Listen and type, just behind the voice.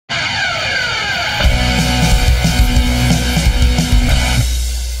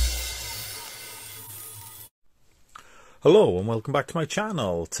Hello and welcome back to my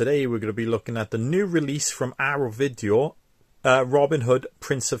channel. Today we're going to be looking at the new release from Arrow Video, Robin Hood,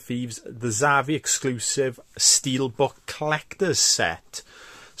 Prince of Thieves, the Zavvi Exclusive Steelbook Collector's Set.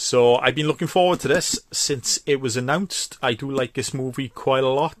 So I've been looking forward to this since it was announced. I do like this movie quite a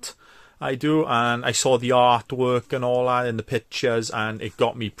lot. I do, and I saw the artwork and all that in the pictures and it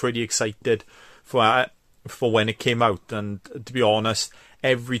got me pretty excited for when it came out. And to be honest,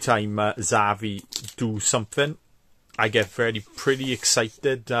 every time Zavvi do something, I get pretty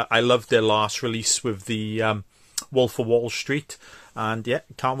excited. I loved their last release with the Wolf of Wall Street, and yeah,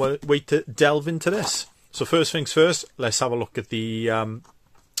 can't wait to delve into this. So first things first, let's have a look at the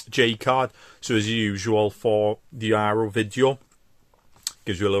J card. So as usual for the Arrow Video,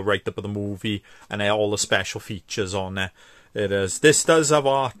 gives you a little write up of the movie and all the special features on there. This does have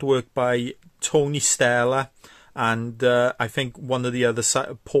artwork by Tony Stella, and I think one of the other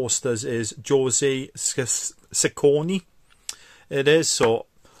posters is Jose Ciccone. It is, so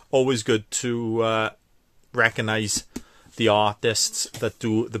always good to recognize the artists that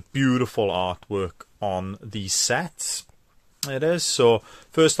do the beautiful artwork on these sets. It is. So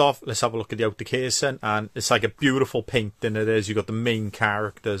first off, let's have a look at the outer casing, and it's like a beautiful painting. It is. You've got the main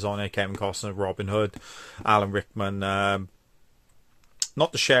characters on it: Kevin Costner, Robin Hood, Alan Rickman,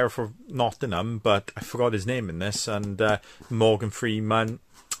 not the Sheriff of Nottingham, but I forgot his name in this, and Morgan Freeman,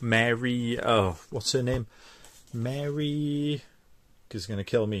 Mary, what's her name? Mary, is going to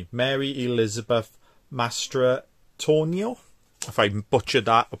kill me. Mary Elizabeth Mastrantonio. If I butchered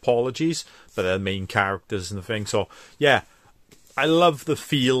that, apologies, but they're the main characters and the thing. So yeah, I love the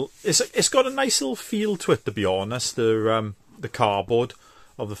feel. It's got a nice little feel to it, to be honest. The cardboard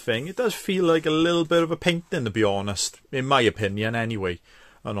of the thing, it does feel like a little bit of a painting, to be honest, in my opinion anyway,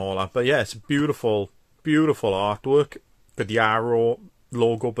 and all that. But yeah, it's beautiful artwork. Got the Arrow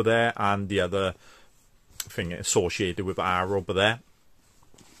logo over there and the other thing associated with Arrow over there,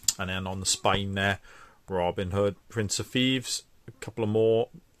 and then on the spine there, Robin Hood, Prince of Thieves, a couple of more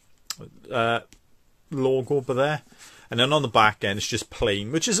logo over there, and then on the back end it's just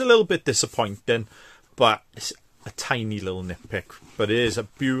plain, which is a little bit disappointing, but it's a tiny little nitpick. But it is a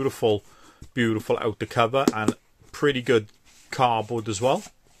beautiful outer cover and pretty good cardboard as well.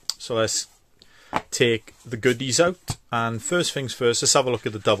 So let's take the goodies out, and first things first, let's have a look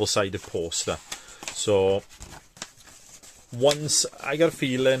at the double-sided poster. So once, I got a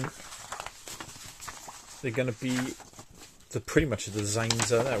feeling they're going to be pretty much the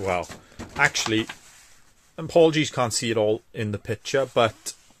designs are there. Well, actually, apologies, can't see it all in the picture,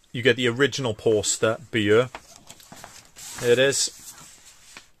 but you get the original poster here. It is.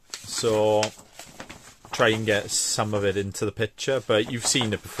 So try and get some of it into the picture, but you've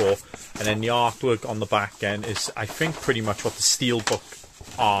seen it before. And then the artwork on the back end is, I think, pretty much what the Steelbook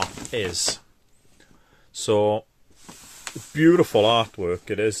art is. So beautiful artwork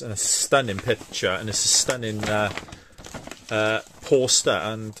it is, and a stunning picture, and it's a stunning poster,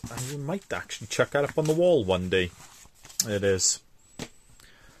 and I might actually chuck that up on the wall one day. It is.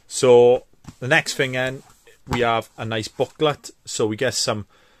 So the next thing then, we have a nice booklet. So we get some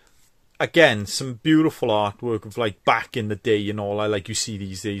beautiful artwork of like back in the day and all. Like you see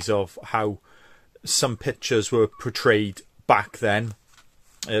these days of how some pictures were portrayed back then.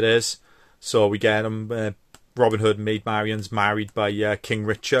 It is. So we get them. Robin Hood and Maid Marian's married by King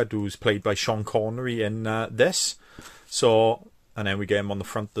Richard, who's played by Sean Connery in this. So, and then we get him on the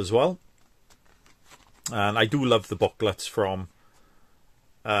front as well. And I do love the booklets from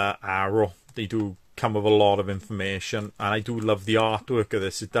Arrow. They do come with a lot of information, and I do love the artwork of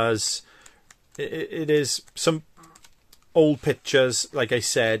this. It is some old pictures, like I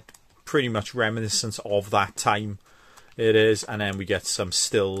said, pretty much reminiscent of that time. It is, and then we get some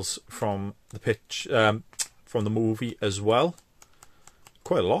stills from the from the movie as well.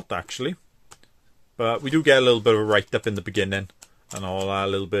 Quite a lot actually, but we do get a little bit of a write up in the beginning and all that,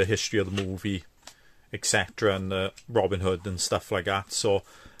 a little bit of history of the movie, etc., and the Robin Hood and stuff like that. So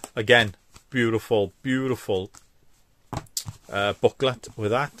again, beautiful booklet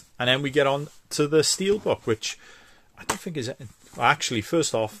with that, and then we get on to the Steelbook, which I don't think is it. Well, actually,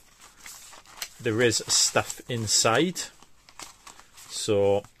 first off, there is stuff inside.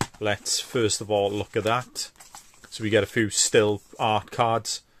 So let's first of all look at that. So we get a few still art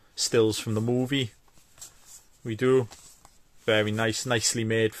cards, stills from the movie. We do. Very nice, nicely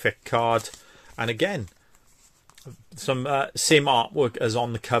made, thick card. And again, some same artwork as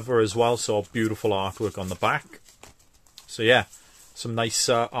on the cover as well. So beautiful artwork on the back. So yeah, some nice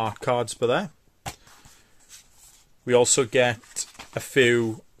art cards for there. We also get a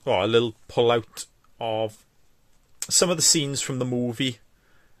little pull out of some of the scenes from the movie.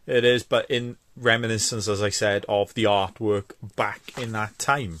 It is, but in reminiscence, as I said, of the artwork back in that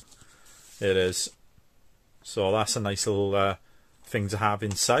time. It is. So that's a nice little thing to have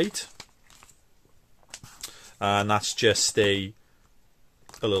inside. And that's just a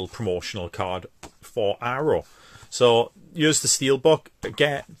little promotional card for Arrow. So here's the Steelbook.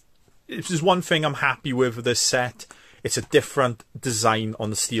 Again, this is one thing I'm happy with this set. It's a different design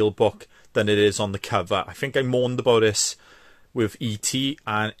on the Steelbook than it is on the cover. I think I moaned about this with ET,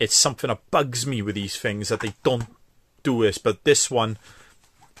 and it's something that bugs me with these things, that they don't do this. But this one,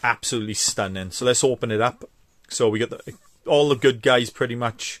 absolutely stunning. So let's open it up. So we got all the good guys pretty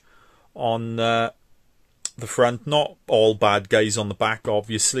much on the front. Not all bad guys on the back,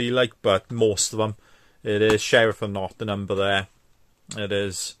 obviously, but most of them. It is Sheriff of Nottingham there. It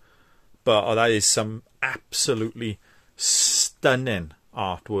is. But that is some absolutely stunning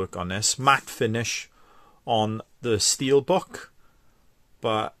artwork on this. Matte finish on the Steelbook.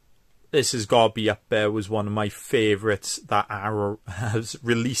 But this has got to be up there. It was one of my favourites that Arrow has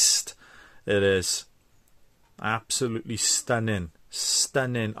released. It is. Absolutely stunning.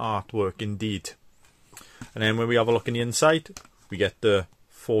 Stunning artwork indeed. And then when we have a look in the inside, we get the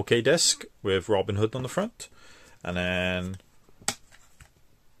 4K disc with Robin Hood on the front. And then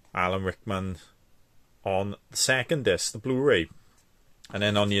Alan Rickman on the second disc, the Blu-ray. And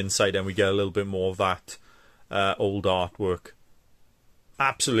then on the inside, then we get a little bit more of that old artwork.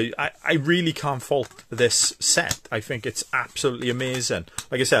 Absolutely, I really can't fault this set. I think it's absolutely amazing.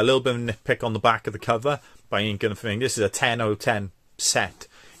 Like I said, a little bit of a nitpick on the back of the cover, but I ain't gonna think this is a 10 out of 10 set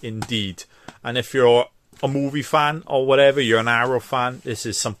indeed. And if you're a movie fan or whatever, you're an Arrow fan, this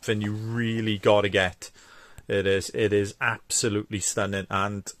is something you really gotta get. It is absolutely stunning,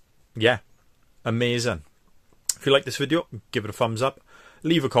 and yeah, amazing. If you like this video, give it a thumbs up,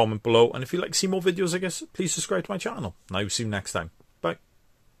 leave a comment below, and if you'd like to see more videos, I guess, please subscribe to my channel. And I will see you next time.